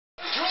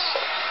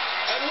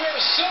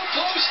so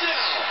close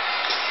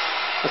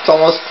now. It's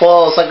almost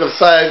close. I could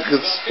say, I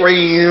could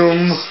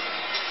scream.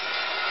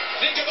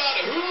 Think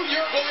about who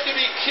you're going to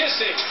be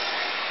kissing.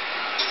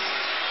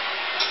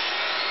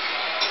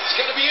 It's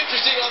going to be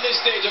interesting on this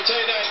stage, I'll tell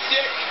you that.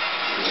 Dick,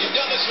 you've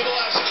done this for the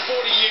last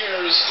 40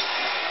 years.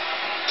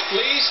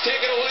 Please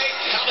take it away.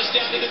 Count us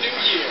down to the new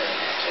year.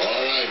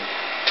 All right.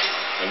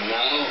 And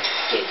now,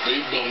 the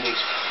big moments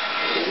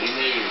we've been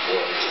waiting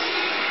for.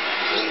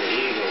 We'll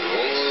hear the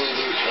roar of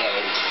the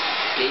crowd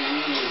in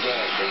the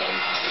background.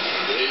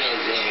 They are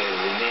going to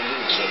remember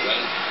this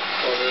event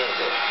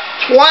forever.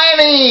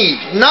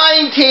 20,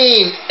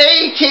 19,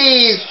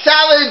 18,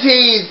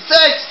 17,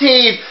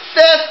 16,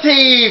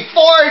 15,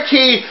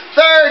 14,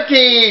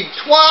 13,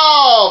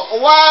 12,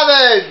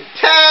 11,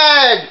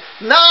 10,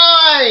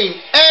 9,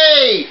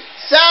 8,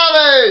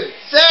 7,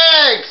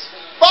 6,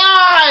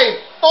 5,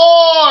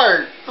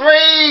 4,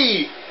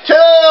 3, 2,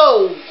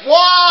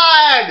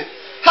 1.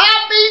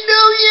 Happy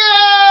New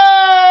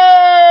Year!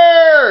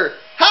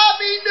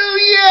 Happy New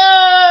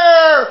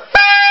Year!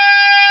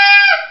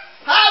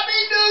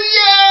 Happy New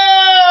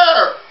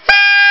Year!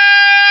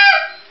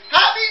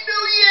 Happy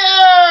New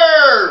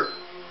Year!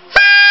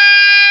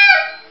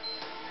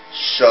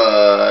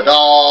 Should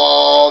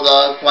old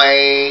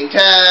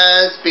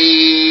acquaintance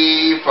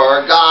be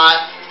forgot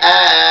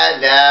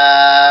and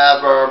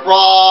never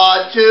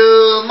brought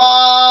to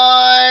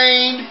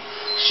mind?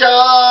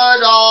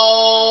 Should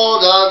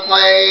old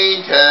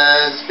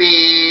acquaintance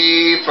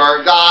be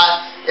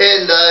forgot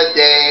in the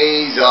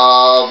days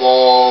of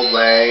old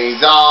lang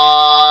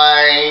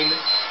syne?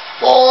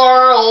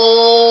 For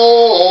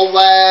old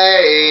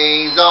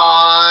lang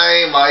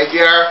syne, my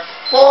dear,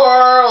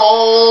 for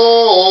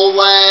old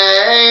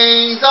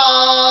lang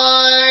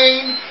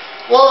syne,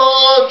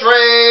 we'll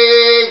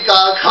drink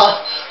a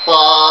cup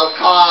of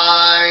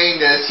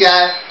kindness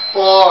yet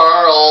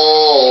for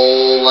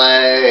old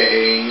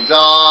lang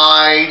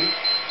syne.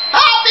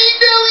 Happy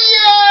New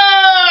Year!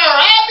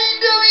 Happy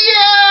New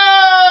Year!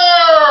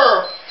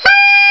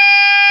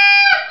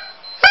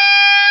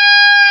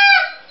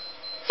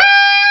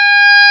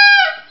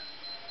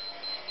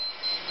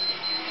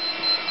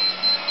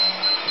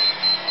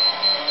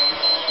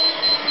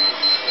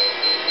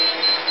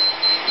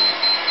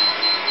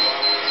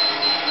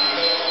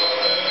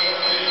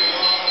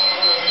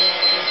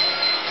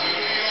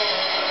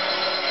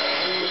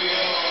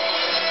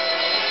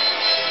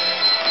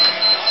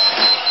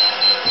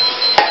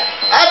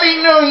 Happy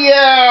New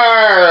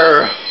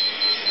Year!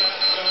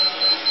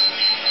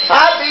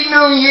 Happy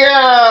New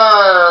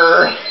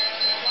Year!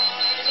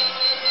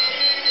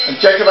 I'm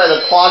checking by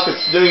the clock,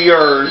 it's New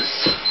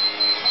Year's.